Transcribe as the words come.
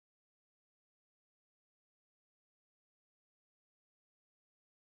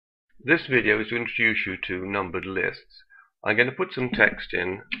This video is to introduce you to numbered lists. I'm going to put some text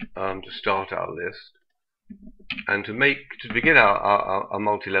in to start our list, and to begin our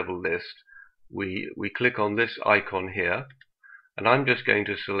multi-level list, we click on this icon here, and I'm just going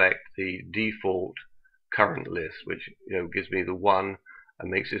to select the default current list, which gives me the 1 and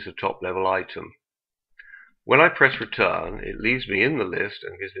makes this a top-level item. When I press return, it leaves me in the list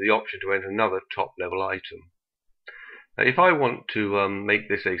and gives me the option to enter another top-level item. Now, if I want to make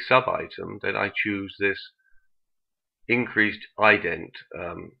this a sub-item, then I choose this increased ident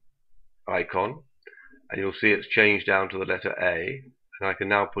icon, and you'll see it's changed down to the letter A, and I can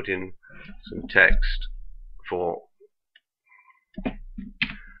now put in some text for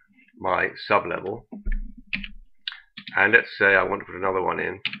my sub-level. And let's say I want to put another one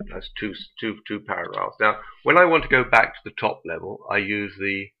in. That's two paragraphs. Now, when I want to go back to the top level, I use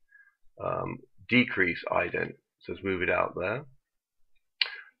the decrease ident. So let's move it out there.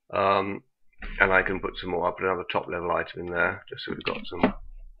 And I can put some more. I'll put another top level item in there, just so we've got some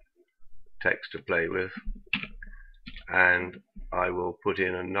text to play with. And I will put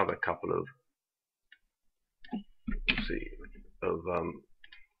in another couple of,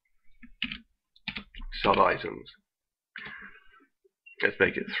 sub items. Let's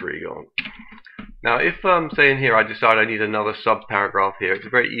make it 3 on. Now, if say in here I decide I need another sub paragraph here, it's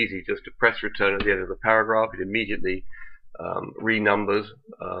very easy just to press return at the end of the paragraph. It immediately renumbers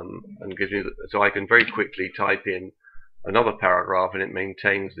and gives me, so I can very quickly type in another paragraph, and it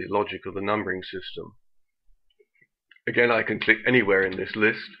maintains the logic of the numbering system. Again, I can click anywhere in this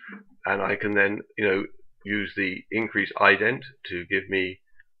list, and I can then use the increase ident to give me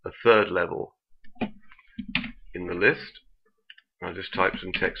a third level in the list. I'll just type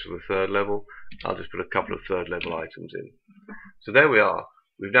some text for the third level. I'll just put a couple of third level items in. So there we are.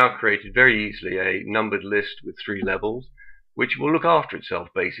 We've now created very easily a numbered list with 3 levels, which will look after itself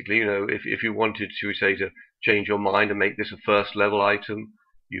basically. If you wanted to change your mind and make this a first level item,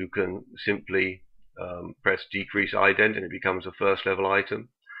 you can simply press decrease ident and it becomes a first level item,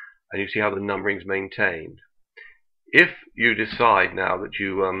 and you see how the numbering is maintained. If you decide now that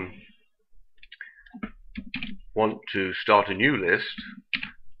you want to start a new list,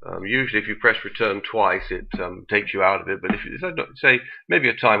 usually if you press return twice, it takes you out of it. But if say maybe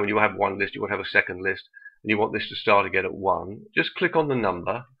a time when you have one list, you want to have a second list, and you want this to start again at 1, just click on the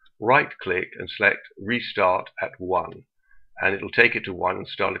number, right click and select restart at 1, and it'll take it to 1 and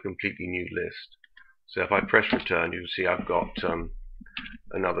start a completely new list. So if I press return, you'll see I've got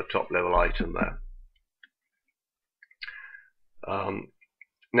another top level item there.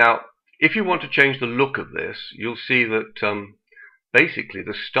 Now, if you want to change the look of this, you'll see that basically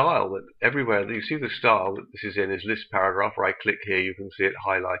the style that everywhere you see the style that this is in is list paragraph. Right click here, you can see it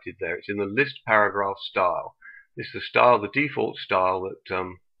highlighted there. It's in the list paragraph style. This is the style, the default style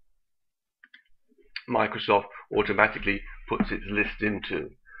that Microsoft automatically puts its list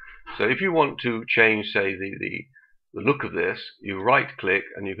into. So if you want to change, say, the look of this, you right click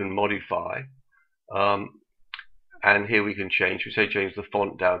and you can modify. And here we can change. We say change the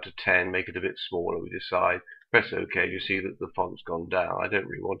font down to 10, make it a bit smaller. We decide, press OK. You see that the font's gone down. I don't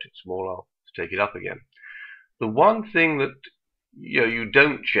really want it small. I'll take it up again. The one thing that you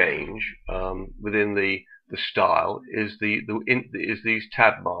don't change within the style is these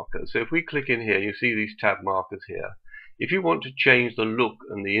tab markers. So if we click in here, you see these tab markers here. If you want to change the look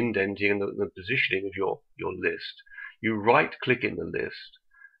and the indenting and the positioning of your list, you right click in the list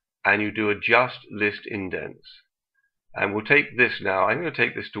and you do adjust list indents. And we'll take this now. I'm going to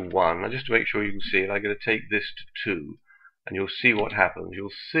take this to 1. And just to make sure you can see it, I'm going to take this to 2. And you'll see what happens. You'll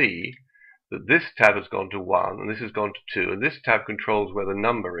see that this tab has gone to 1, and this has gone to 2. And this tab controls where the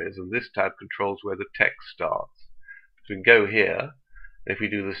number is, and this tab controls where the text starts. So we can go here. If we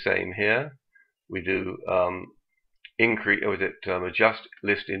do the same here, we do adjust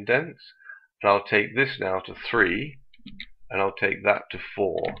list indents. And I'll take this now to 3, and I'll take that to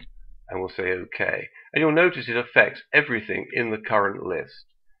 4. And we'll say OK. And you'll notice it affects everything in the current list.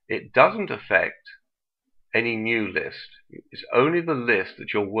 It doesn't affect any new list. It's only the list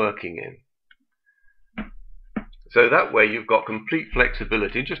that you're working in. So that way you've got complete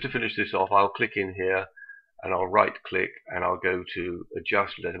flexibility. And just to finish this off, I'll click in here and I'll right click and I'll go to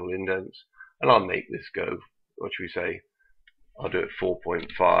adjust level indents, and I'll make this go, what should we say? I'll do it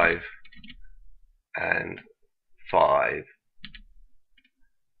 4.5 and 5.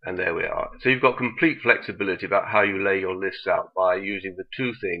 And there we are. So you've got complete flexibility about how you lay your lists out by using the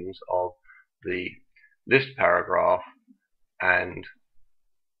 2 things of the list paragraph and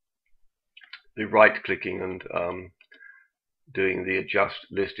the right clicking and doing the adjust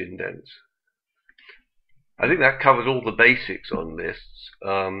list indents. I think that covers all the basics on lists.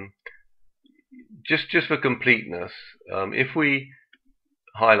 just for completeness, if we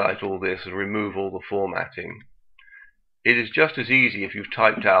highlight all this and remove all the formatting, it is just as easy if you've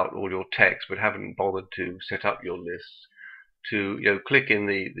typed out all your text but haven't bothered to set up your lists to click in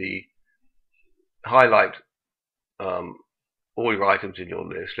the highlight all your items in your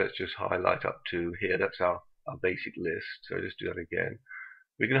list. Let's just highlight up to here. That's our basic list. So just do that again.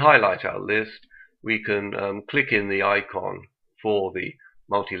 We can highlight our list. We can click in the icon for the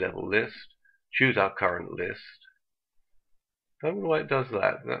multi-level list, choose our current list. I don't know why it does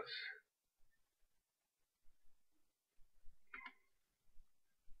that.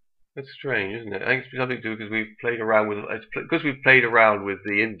 That's strange, isn't it? I think it's something to do because we've played around with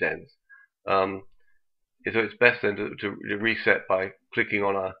the indents. So it's best then to reset by clicking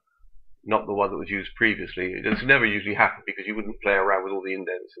on not the one that was used previously. It does never usually happen because you wouldn't play around with all the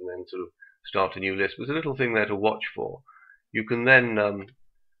indents and then sort of start a new list. There's a little thing there to watch for. You can then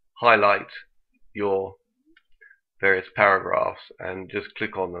highlight your various paragraphs and just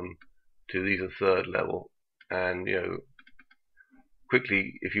click on them to these are third level, and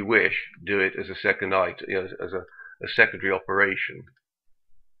quickly, if you wish, do it as a second item, as a secondary operation.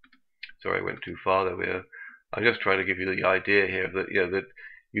 Sorry, I went too far there. I'm just trying to give you the idea here that that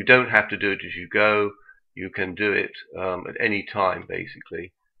you don't have to do it as you go. You can do it at any time,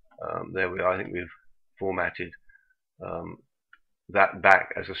 basically. There we are. I think we've formatted that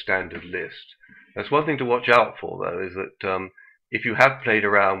back as a standard list. That's one thing to watch out for, though, is that if you have played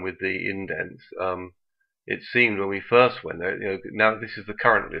around with the indents, it seemed when we first went there, now this is the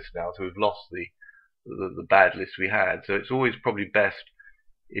current list now, so we've lost the bad list we had. So it's always probably best,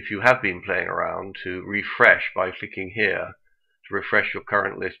 if you have been playing around, to refresh by clicking here to refresh your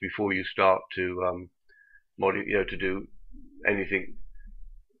current list before you start to to do anything.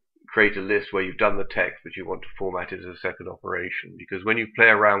 Create a list where you've done the text but you want to format it as a second operation, because when you play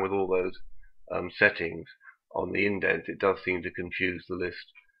around with all those settings on the indent, it does seem to confuse the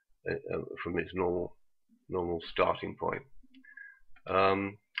list from its normal starting point.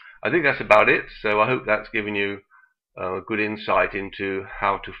 I think that's about it. So I hope that's given you a good insight into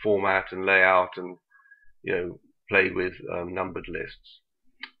how to format and lay out and play with numbered lists.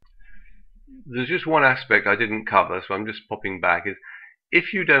 There's just one aspect I didn't cover, so I'm just popping back. Is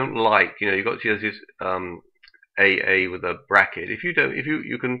if you don't like, you've got this AA with a bracket. If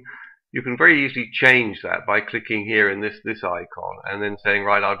you can very easily change that by clicking here in this icon and then saying,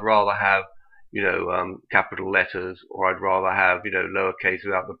 right, I'd rather have capital letters, or I'd rather have lowercase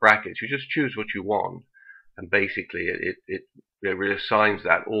without the brackets. You just choose what you want, and basically it reassigns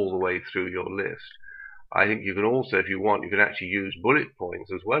that all the way through your list. I think you can also, if you want, you can actually use bullet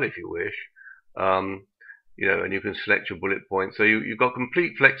points as well if you wish. And you can select your bullet points. So you've got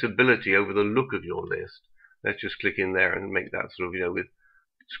complete flexibility over the look of your list. Let's just click in there and make that sort of, with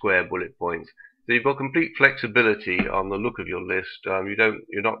square bullet points. So you've got complete flexibility on the look of your list.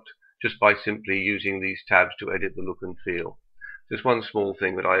 You're not just by simply using these tabs to edit the look and feel. Just one small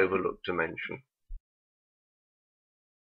thing that I overlooked to mention.